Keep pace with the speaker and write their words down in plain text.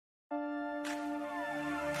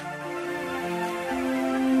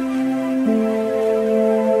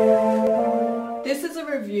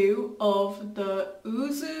review of the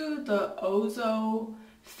OOZOO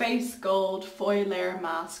Face Gold Foilayer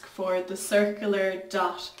Mask for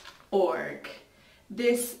thecircular.org.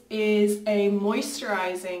 This is a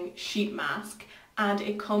moisturizing sheet mask and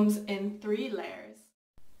it comes in 3 layers.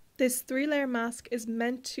 This 3-layer mask is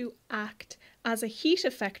meant to act as a heat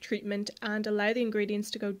effect treatment and allow the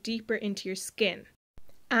ingredients to go deeper into your skin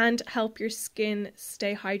and help your skin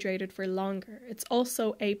stay hydrated for longer. It's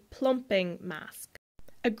also a plumping mask.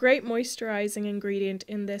 A great moisturizing ingredient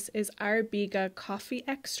in this is arabica coffee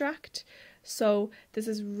extract. So this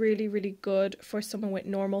is really good for someone with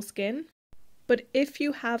normal skin. But if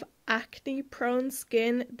you have acne prone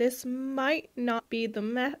skin, this might not be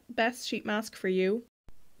the best sheet mask for you.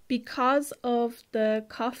 Because of the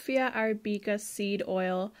Coffea arabica seed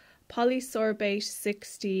oil, polysorbate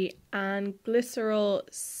 60 and glyceryl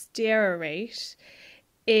stearate,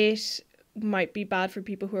 it might be bad for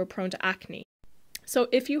people who are prone to acne. So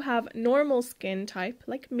if you have normal skin type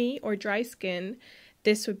like me or dry skin,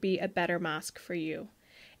 this would be a better mask for you.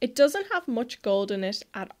 It doesn't have much gold in it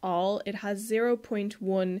at all. It has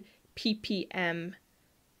 0.1 ppm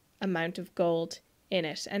amount of gold in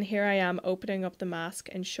it. And here I am opening up the mask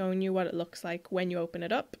and showing you what it looks like when you open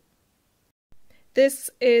it up. This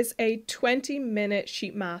is a 20-minute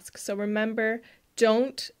sheet mask, so remember,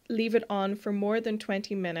 don't leave it on for more than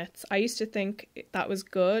 20 minutes. I used to think that was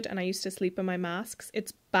good and I used to sleep in my masks.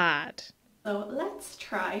 It's bad. So let's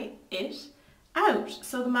try it out.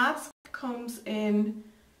 So the mask comes in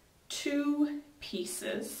 2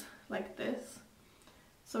 pieces like this.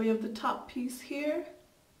 So we have the top piece here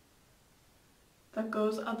that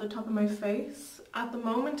goes at the top of my face. At the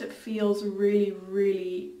moment it feels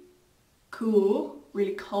really cool,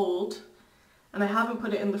 really cold, and I haven't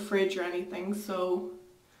put it in the fridge or anything, so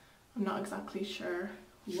I'm not exactly sure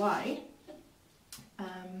why.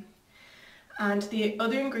 And the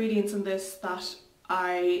other ingredients in this that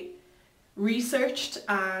I researched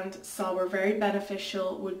and saw were very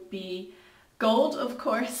beneficial would be gold, of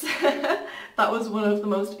course. That was one of the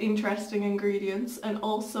most interesting ingredients, and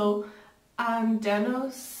also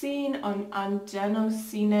Adenosine.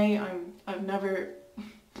 I've never...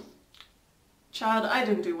 Child, I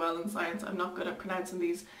didn't do well in science. I'm not good at pronouncing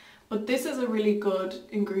these. But this is a really good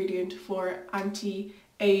ingredient for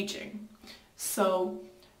anti-aging. So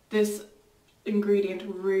this ingredient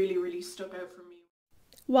really stuck out for me.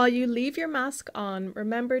 While you leave your mask on,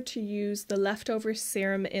 remember to use the leftover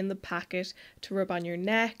serum in the packet to rub on your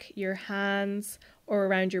neck, your hands, or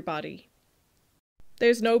around your body.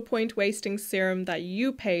 There's no point wasting serum that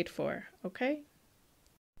you paid for, okay?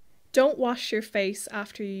 Don't wash your face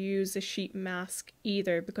after you use a sheet mask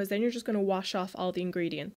either, because then you're just going to wash off all the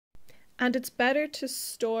ingredients. And it's better to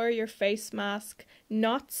store your face mask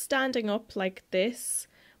not standing up like this,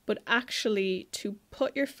 but actually to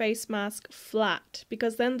put your face mask flat,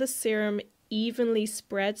 because then the serum evenly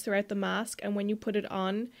spreads throughout the mask, and when you put it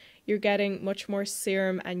on, you're getting much more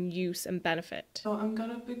serum and use and benefit. So I'm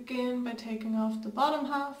going to begin by taking off the bottom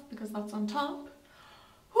half because that's on top.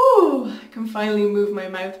 Whew, I can finally move my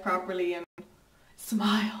mouth properly and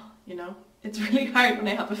smile, you know. It's really hard when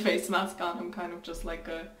I have a face mask on. I'm kind of just like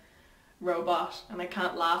a robot and I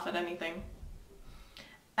can't laugh at anything.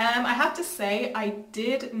 I have to say I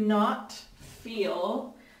did not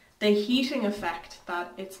feel the heating effect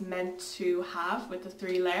that it's meant to have with the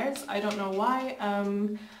 3 layers. I don't know why.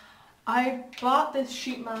 I bought this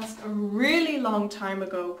sheet mask a really long time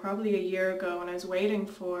ago, probably a year ago, and I was waiting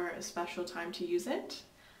for a special time to use it.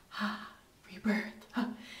 Rebirth.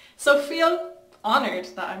 So feel honoured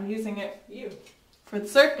that I'm using it for you, for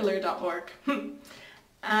thecircular.org.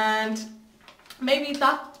 And maybe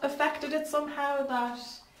that affected it somehow, that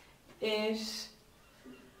it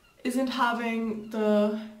isn't having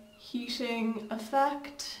the heating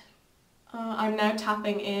effect. I'm now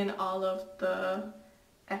tapping in all of the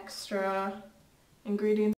extra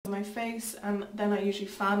ingredients on my face, and then I usually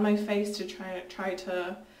fan my face to try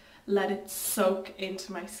to let it soak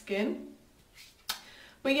into my skin.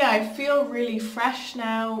 But yeah, I feel really fresh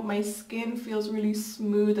now. My skin feels really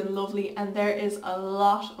smooth and lovely, and there is a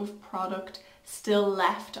lot of product still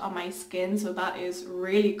left on my skin, so that is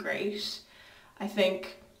really great. I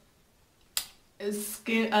think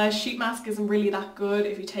a sheet mask isn't really that good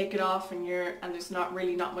if you take it off and there's not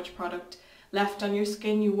much product left on your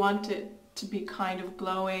skin. You want it to be kind of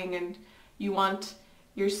glowing, and you want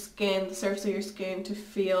your skin, the surface of your skin, to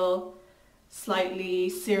feel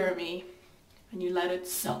slightly serumy, and you let it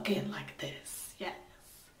soak in like this. Yes.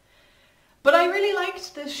 But I really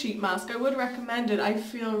liked this sheet mask. I would recommend it. I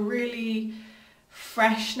feel really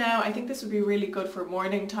fresh now. I think this would be really good for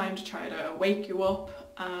morning time to try to wake you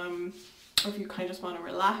up. or if you kind of just want to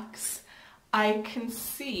relax, I can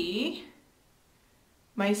see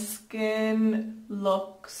my skin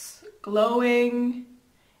looks glowing.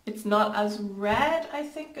 It's not as red, I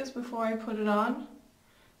think, as before I put it on.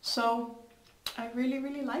 So I really,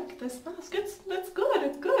 really like this mask. It's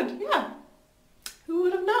good, yeah. Who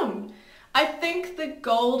would have known? I think the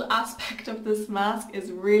gold aspect of this mask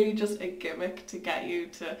is really just a gimmick to get you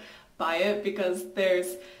to buy it, because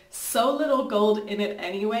there's so little gold in it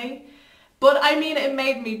anyway. But I mean, it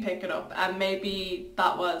made me pick it up, and maybe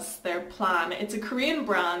that was their plan. It's a Korean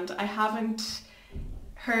brand. I haven't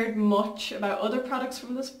heard much about other products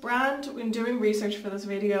from this brand. When doing research for this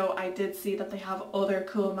video, I did see that they have other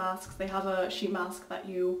cool masks. They have a sheet mask that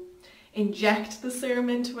you inject the serum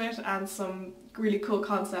into it, and some really cool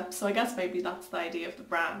concepts. So I guess maybe that's the idea of the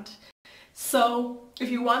brand. So if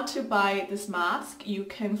you want to buy this mask, you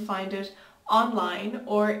can find it online,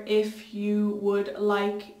 or if you would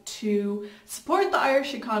like to support the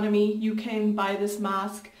Irish economy, you can buy this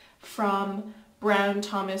mask from Brown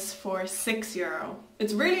Thomas for €6.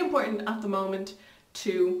 It's really important at the moment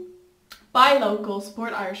to buy local,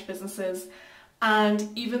 support Irish businesses, and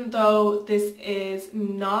even though this is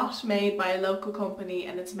not made by a local company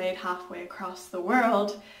and it's made halfway across the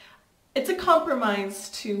world, it's a compromise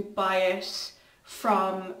to buy it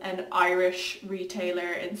from an Irish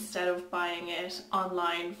retailer instead of buying it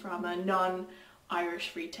online from a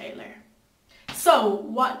non-Irish retailer. So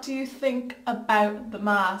what do you think about the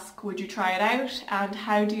mask? Would you try it out? And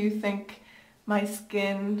how do you think my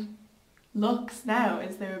skin looks now?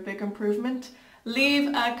 Is there a big improvement? Leave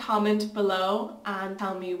a comment below and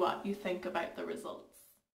tell me what you think about the result.